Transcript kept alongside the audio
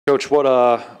Coach,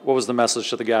 what was the message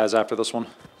to the guys after this one?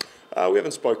 We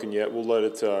haven't spoken yet. We'll let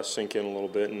it sink in a little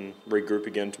bit and regroup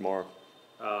again tomorrow.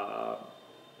 I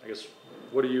guess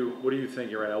what are you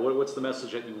thinking right now? What's the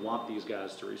message that you want these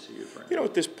guys to receive? Right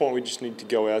At this point, we just need to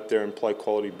go out there and play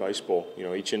quality baseball.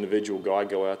 Each individual guy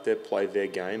go out there, play their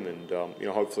game, and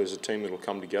hopefully as a team it'll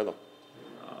come together.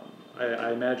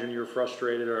 I imagine you're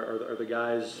frustrated. Are the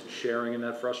guys sharing in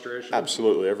that frustration?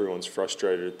 Absolutely, everyone's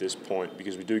frustrated at this point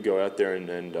because we do go out there and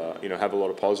have a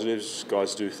lot of positives.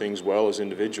 Guys do things well as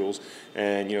individuals,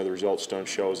 and the results don't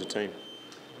show as a team.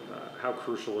 How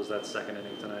crucial is that second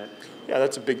inning tonight? Yeah,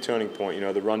 that's a big turning point.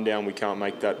 The rundown, we can't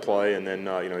make that play, and then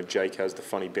Jake has the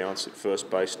funny bounce at first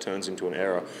base, turns into an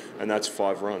error, and that's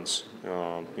 5 runs.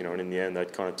 And in the end,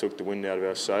 that kind of took the wind out of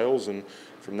our sails, and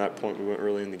from that point, we weren't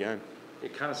really in the game.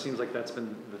 It kind of seems like that's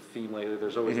been the theme lately.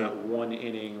 There's always that one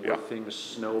inning where things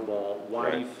snowball.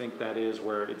 Why do you think that is,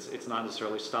 where it's not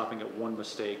necessarily stopping at one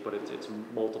mistake, but it's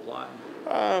multiplying?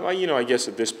 I guess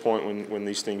at this point when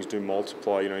these things do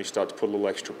multiply, you start to put a little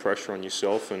extra pressure on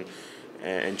yourself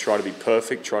and try to be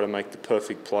perfect, try to make the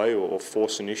perfect play or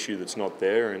force an issue that's not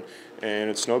there,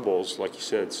 and it snowballs, like you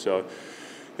said. So,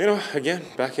 again,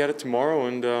 back at it tomorrow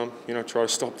and, try to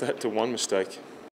stop that to one mistake.